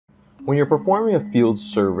When you're performing a field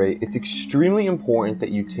survey, it's extremely important that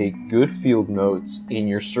you take good field notes in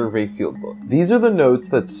your survey field book. These are the notes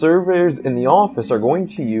that surveyors in the office are going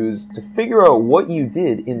to use to figure out what you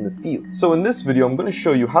did in the field. So in this video, I'm going to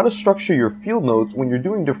show you how to structure your field notes when you're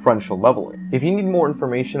doing differential leveling. If you need more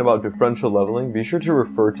information about differential leveling, be sure to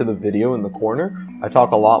refer to the video in the corner. I talk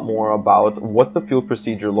a lot more about what the field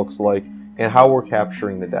procedure looks like and how we're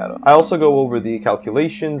capturing the data. I also go over the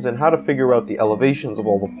calculations and how to figure out the elevations of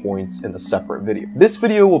all the points in a separate video. This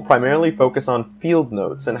video will primarily focus on field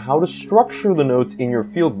notes and how to structure the notes in your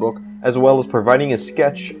field book, as well as providing a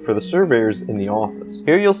sketch for the surveyors in the office.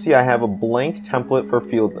 Here you'll see I have a blank template for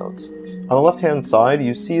field notes. On the left-hand side,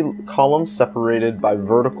 you see columns separated by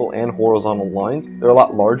vertical and horizontal lines. They're a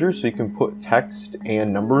lot larger, so you can put text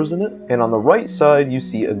and numbers in it. And on the right side, you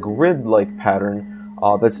see a grid-like pattern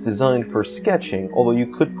that's designed for sketching, although you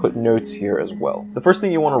could put notes here as well. The first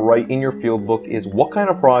thing you want to write in your field book is what kind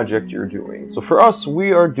of project you're doing. So for us,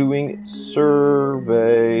 we are doing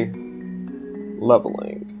survey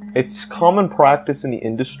leveling. It's common practice in the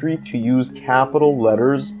industry to use capital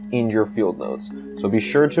letters in your field notes, so be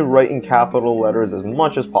sure to write in capital letters as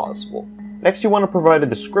much as possible. Next, you want to provide a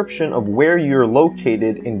description of where you're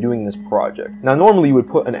located in doing this project. Now, normally you would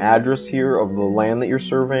put an address here of the land that you're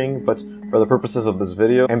surveying, but for the purposes of this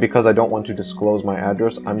video, and because I don't want to disclose my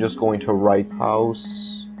address, I'm just going to write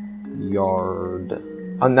house yard.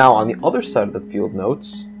 And now, on the other side of the field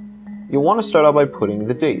notes, you'll want to start out by putting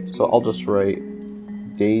the date. So I'll just write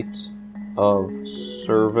date of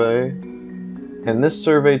survey. And this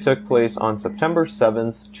survey took place on September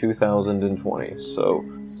 7th, 2020. So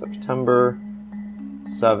September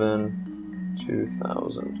 7,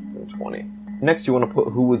 2020. Next, you want to put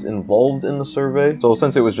who was involved in the survey. So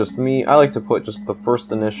since it was just me, I like to put just the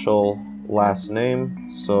first initial last name.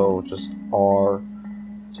 So just R.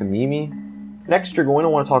 Tamimi. Next, you're going to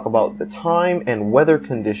want to talk about the time and weather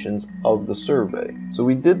conditions of the survey. So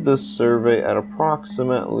we did this survey at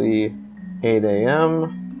approximately 8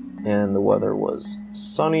 a.m. and the weather was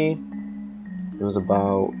sunny. It was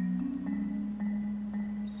about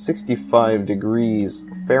 65 degrees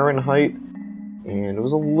Fahrenheit, and it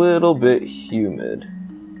was a little bit humid.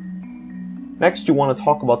 Next, you want to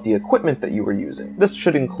talk about the equipment that you were using. This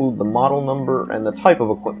should include the model number and the type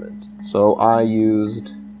of equipment. So I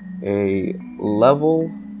used a level,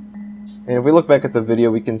 and if we look back at the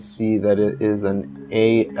video, we can see that it is an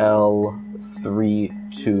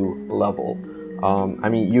AL32 level. I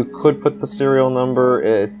mean, you could put the serial number,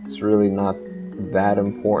 it's really not that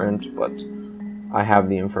important, but I have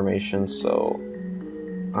the information, so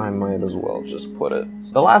I might as well just put it.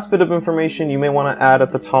 The last bit of information you may want to add at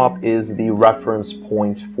the top is the reference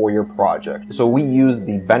point for your project. So we use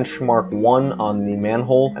the benchmark 1 on the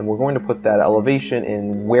manhole, and we're going to put that elevation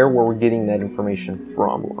in where we're getting that information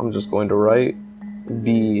from. I'm just going to write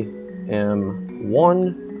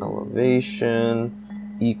BM1 elevation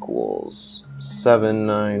equals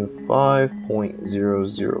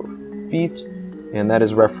 795.00 feet, and that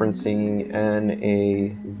is referencing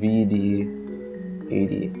NAVD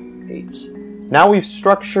 88. Now we've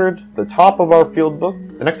structured the top of our field book.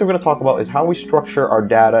 The next thing we're going to talk about is how we structure our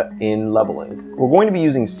data in leveling. We're going to be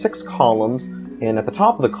using 6 columns, and at the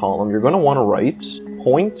top of the column you're going to want to write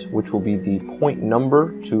point, which will be the point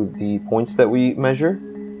number to the points that we measure,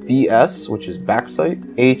 BS, which is backsite,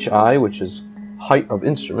 HI, which is height of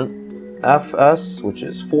instrument, FS, which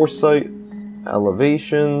is foresight,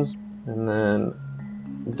 elevations, and then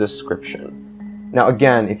description. Now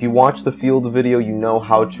again, if you watch the field video, you know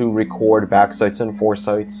how to record backsights and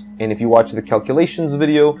foresights, and if you watch the calculations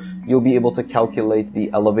video, you'll be able to calculate the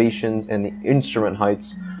elevations and the instrument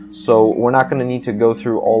heights. So we're not going to need to go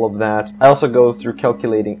through all of that. I also go through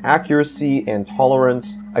calculating accuracy and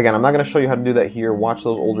tolerance. Again, I'm not going to show you how to do that here. Watch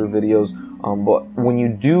those older videos. But when you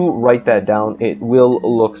do write that down, it will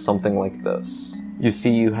look something like this. You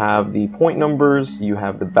see you have the point numbers, you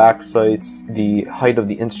have the backsights, the height of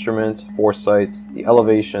the instrument, foresights, the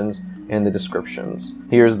elevations, and the descriptions.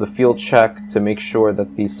 Here's the field check to make sure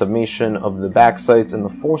that the summation of the backsights and the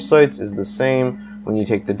foresights is the same. When you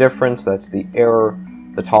take the difference, that's the error.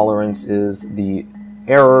 The tolerance is the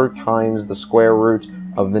error times the square root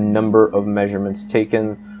of the number of measurements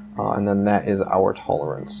taken, and then that is our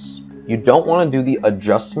tolerance. You don't want to do the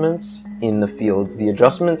adjustments in the field. The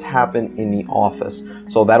adjustments happen in the office,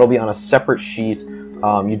 so that'll be on a separate sheet.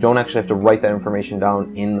 You don't actually have to write that information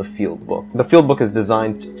down in the field book. The field book is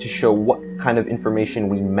designed to show what kind of information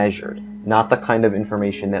we measured, not the kind of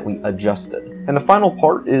information that we adjusted. And the final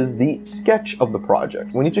part is the sketch of the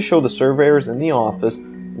project. We need to show the surveyors in the office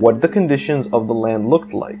what the conditions of the land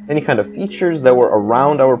looked like, any kind of features that were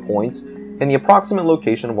around our points, and the approximate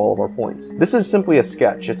location of all of our points. This is simply a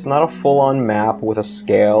sketch. It's not a full-on map with a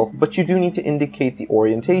scale, but you do need to indicate the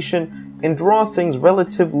orientation and draw things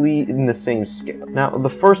relatively in the same scale. Now, the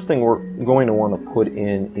first thing we're going to want to put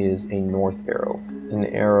in is a north arrow. An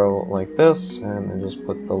arrow like this, and then just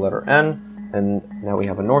put the letter N, and now we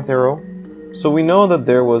have a north arrow. So we know that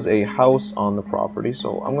there was a house on the property,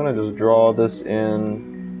 so I'm going to just draw this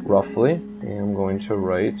in roughly, and I'm going to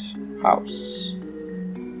write house.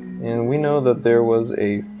 And we know that there was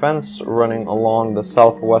a fence running along the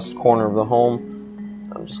southwest corner of the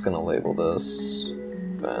home. I'm just going to label this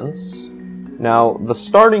fence. Now, the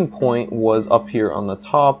starting point was up here on the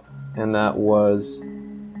top, and that was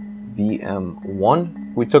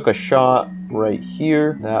BM1. We took a shot right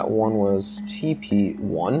here. That one was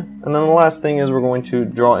TP1. And then the last thing is we're going to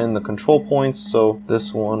draw in the control points. So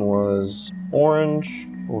this one was orange.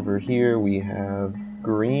 Over here we have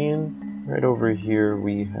green. Right over here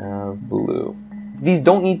we have blue. These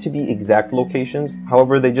don't need to be exact locations.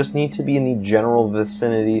 However, they just need to be in the general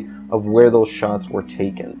vicinity of where those shots were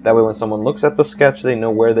taken. That way when someone looks at the sketch, they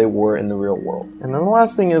know where they were in the real world. And then the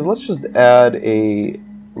last thing is, let's just add a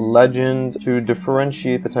legend to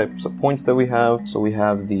differentiate the types of points that we have. So we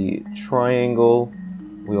have the triangle,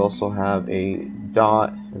 we also have a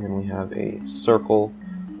dot, and then we have a circle.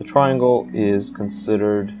 The triangle is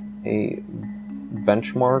considered a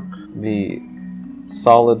benchmark. The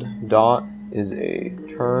solid dot is a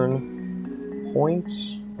turn point,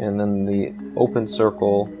 and then the open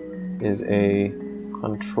circle is a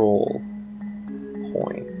control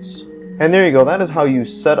point. And there you go, that is how you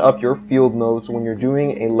set up your field notes when you're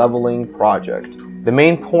doing a leveling project. The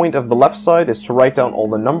main point of the left side is to write down all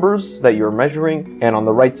the numbers that you're measuring, and on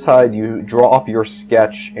the right side you draw up your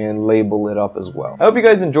sketch and label it up as well. I hope you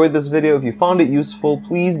guys enjoyed this video. If you found it useful,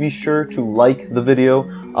 please be sure to like the video.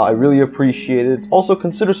 I really appreciate it. Also,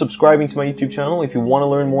 consider subscribing to my YouTube channel if you want to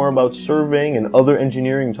learn more about surveying and other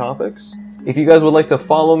engineering topics. If you guys would like to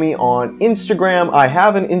follow me on Instagram, I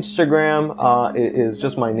have an Instagram. It is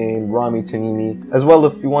just my name, Rami Tamimi. As well,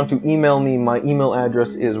 if you want to email me, my email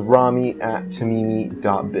address is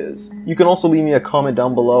rami@tamimi.biz. You can also leave me a comment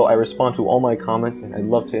down below. I respond to all my comments, and I'd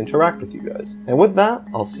love to interact with you guys. And with that,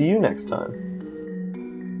 I'll see you next time.